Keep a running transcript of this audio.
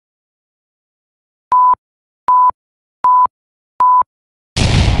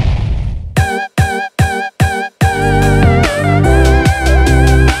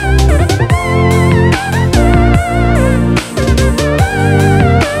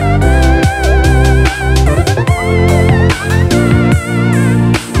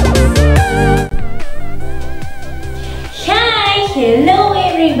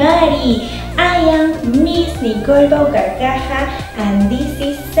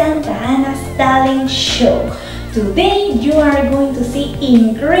talent show. Today you are going to see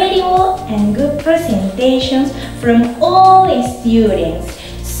incredible and good presentations from all students.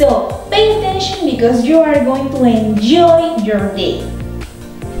 So pay attention because you are going to enjoy your day.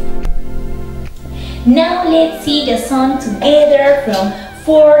 Now let's see the song together from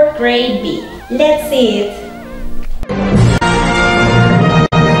 4th grade B. Let's see it.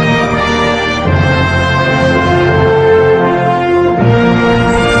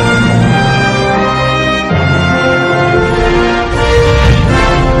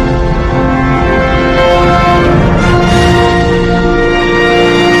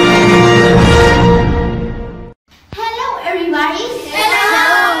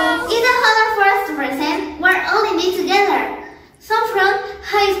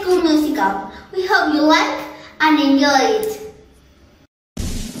 We hope you like and enjoy it.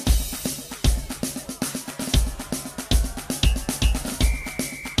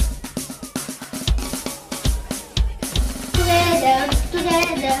 Together,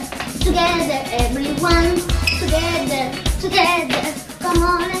 together, together, everyone. Together, together, come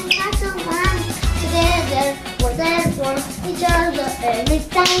on and have some fun. Together, we're there for each other every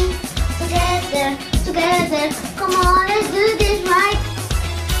time. Together, together, come on, let's do this right.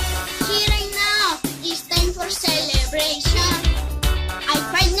 Celebration. I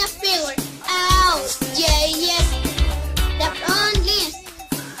find a figure out, yeah, yes. The only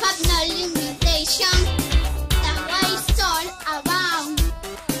have no limitation. That's what it's all about.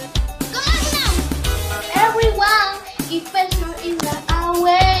 Come on now. Everyone is better in our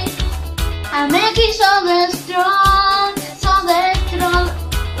way. And make each other strong, so strong.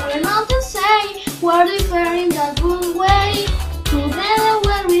 We're not the same, we're different in a good way. Together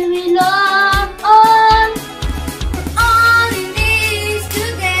where we belong.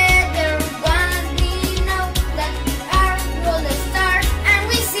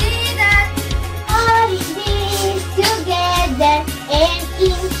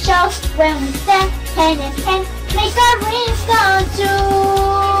 When we stand hand in hand, make our dreams come true.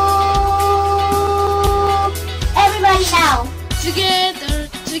 Everybody now. Together,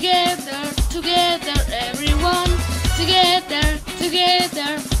 together, together, everyone. Together, together,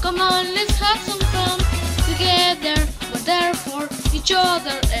 come on, let's have some fun. Together, we're there for each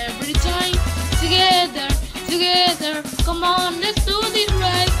other every time. Together, together, come on, let's do this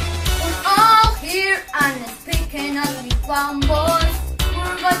right. We're all here and speaking as we one voice.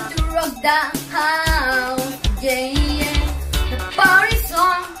 We're going to rock the house, yeah, yeah. The party's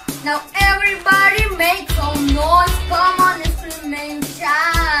on, now everybody make some noise. Come on, scream and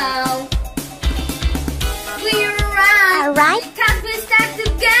shout. We're right, because we stand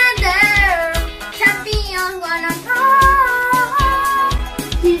together. Champions wanna go.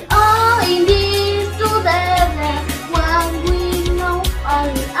 We're all in this together. What we know, all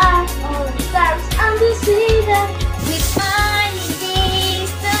we are, all the stars, and we see them. Let's die,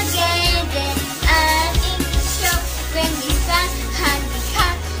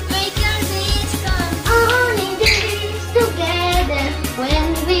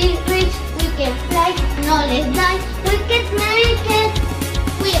 we can make it.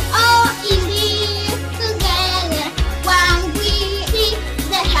 We're all in this together. When we see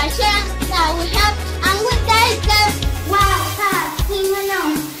the passion that we have, and we take it. What's happening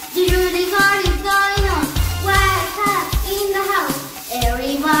alone? Do you really what is going on? What's happening in the house?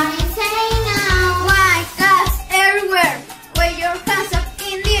 Everybody say now. White guys everywhere. Wave your hands up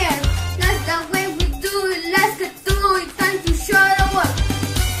in the air. That's the way we do it. Let's get to it. Time to show the world.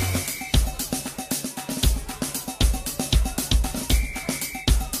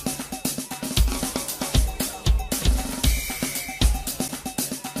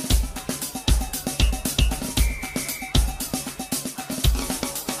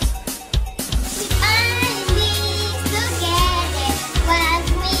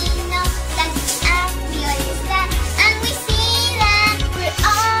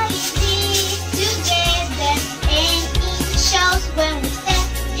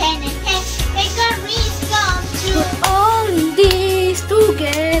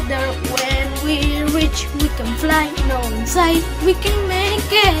 When we reach, we can fly. No inside, we can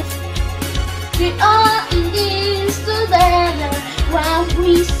make it. We are in this together. What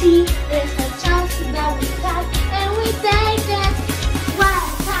we see.